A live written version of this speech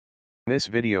this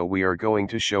video we are going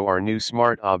to show our new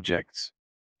smart objects.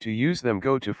 To use them,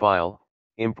 go to File,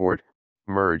 Import,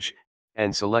 Merge,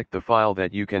 and select the file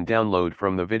that you can download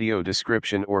from the video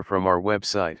description or from our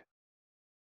website.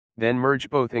 Then merge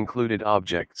both included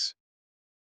objects.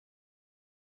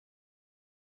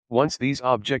 Once these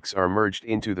objects are merged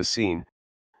into the scene,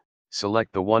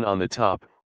 select the one on the top,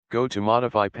 go to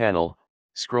Modify panel,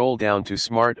 scroll down to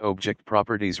Smart Object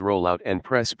Properties Rollout and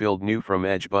press Build New from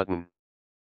Edge button.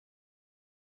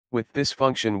 With this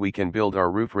function we can build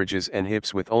our roof ridges and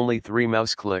hips with only 3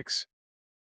 mouse clicks.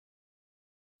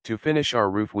 To finish our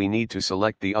roof we need to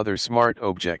select the other smart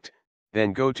object,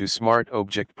 then go to Smart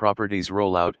Object Properties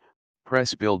Rollout,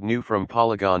 press Build New from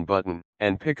Polygon button,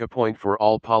 and pick a point for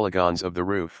all polygons of the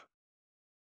roof.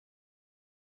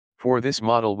 For this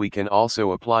model we can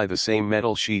also apply the same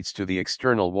metal sheets to the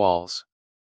external walls.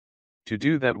 To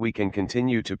do that we can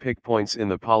continue to pick points in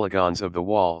the polygons of the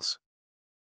walls.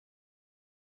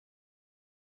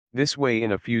 This way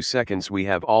in a few seconds we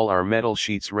have all our metal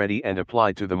sheets ready and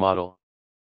applied to the model.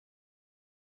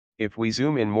 If we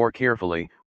zoom in more carefully,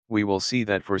 we will see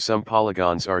that for some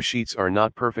polygons our sheets are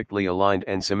not perfectly aligned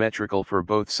and symmetrical for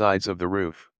both sides of the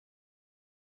roof.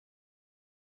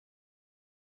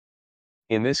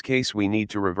 In this case we need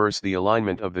to reverse the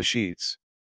alignment of the sheets.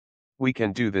 We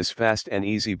can do this fast and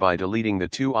easy by deleting the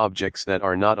 2 objects that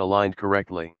are not aligned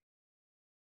correctly.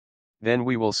 Then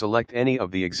we will select any of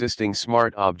the existing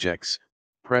smart objects,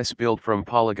 press Build from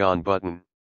Polygon button,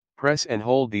 press and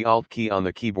hold the Alt key on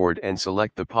the keyboard and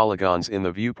select the polygons in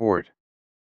the viewport.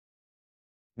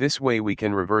 This way we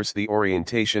can reverse the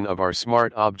orientation of our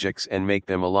smart objects and make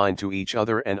them align to each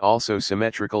other and also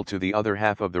symmetrical to the other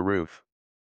half of the roof.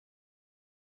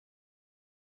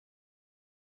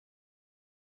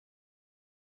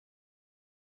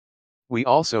 We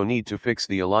also need to fix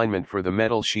the alignment for the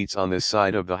metal sheets on this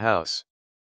side of the house.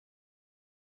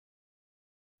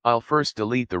 I'll first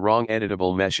delete the wrong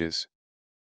editable meshes.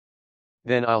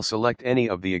 Then I'll select any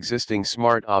of the existing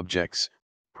smart objects,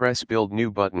 press Build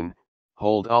New button,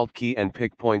 hold Alt key and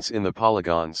pick points in the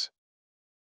polygons.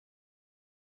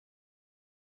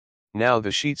 Now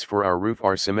the sheets for our roof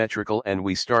are symmetrical and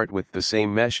we start with the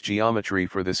same mesh geometry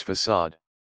for this facade.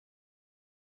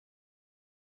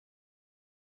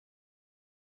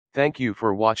 Thank you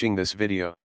for watching this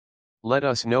video. Let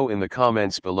us know in the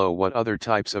comments below what other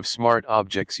types of smart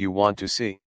objects you want to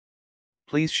see.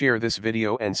 Please share this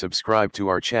video and subscribe to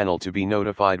our channel to be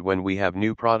notified when we have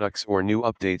new products or new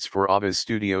updates for Aviz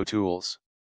Studio Tools.